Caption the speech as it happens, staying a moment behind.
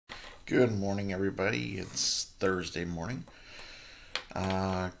Good morning, everybody. It's Thursday morning.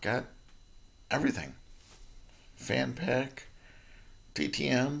 Got everything: fan pack,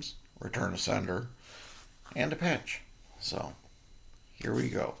 TTMs, return to sender, and a patch. So here we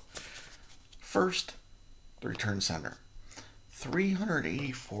go. First, the return sender.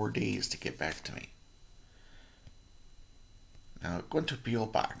 384 days to get back to me. Now, going to P.O.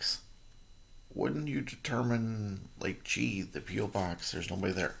 Box. Wouldn't you determine, like, gee, the P.O. Box, there's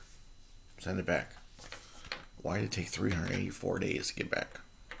nobody there? Send it back. Why did it take 384 days to get back?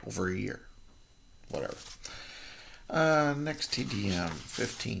 Over a year. Whatever. Next TDM,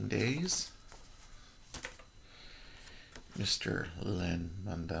 15 days. Mr. Lin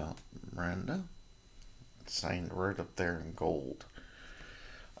Miranda. Signed right up there in gold.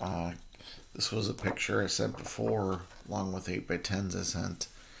 This was a picture I sent before, along with 8x10s I sent.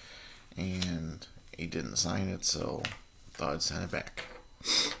 And he didn't sign it, so I thought I'd send it back.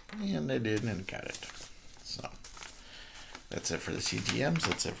 And I did and got it. So that's it for the CTMs.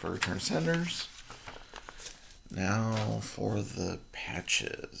 That's it for return senders. Now for the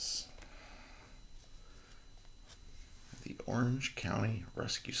patches. The Orange County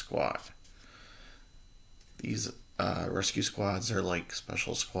Rescue Squad. These rescue squads are like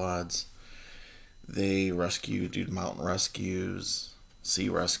special squads. They rescue, do mountain rescues, sea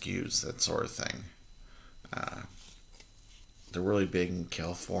rescues, that sort of thing. They're really big in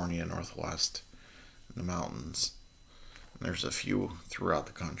California, Northwest, in the mountains. And there's a few throughout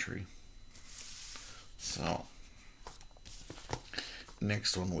the country. So,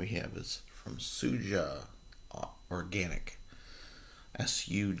 next one we have is from Suja Organic.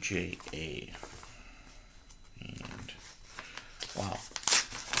 S-U-J-A. And, wow,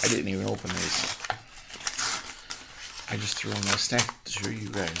 I didn't even open these. I just threw in my stack to show you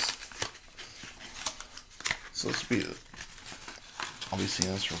guys. So let's be... I'll be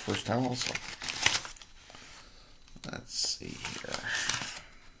seeing this for the first time also. Let's see here.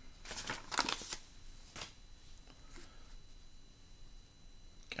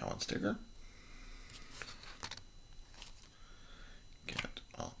 Got one sticker. I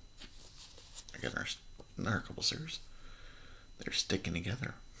got another couple stickers. They're sticking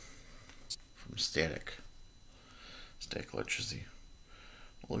together. From Static Electricity.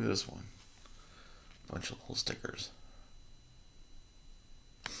 Look at this one. Bunch of little stickers.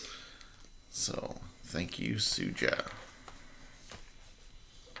 So, thank you, Suja.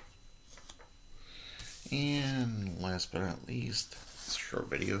 And last but not least, short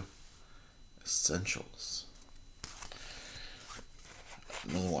video, Essentials.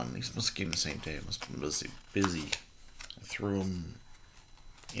 Another one. These must have came the same day. I must have been busy. I threw them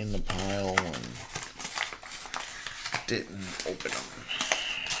in the pile and didn't open them.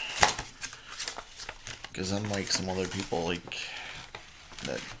 Because unlike some other people, like,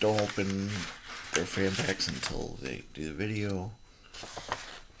 that don't open their fan packs until they do the video,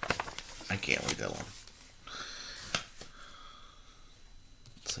 I can't wait that long.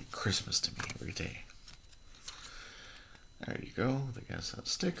 It's like Christmas to me every day. There you go. They got us a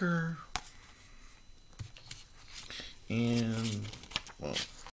sticker. And, well,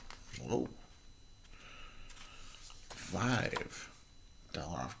 whoa. $5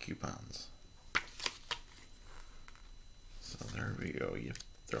 off coupons. So there we go. Yep,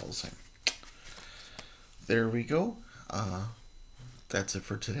 they're all the same. There we go. That's it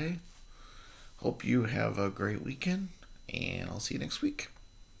for today. Hope you have a great weekend, and I'll see you next week.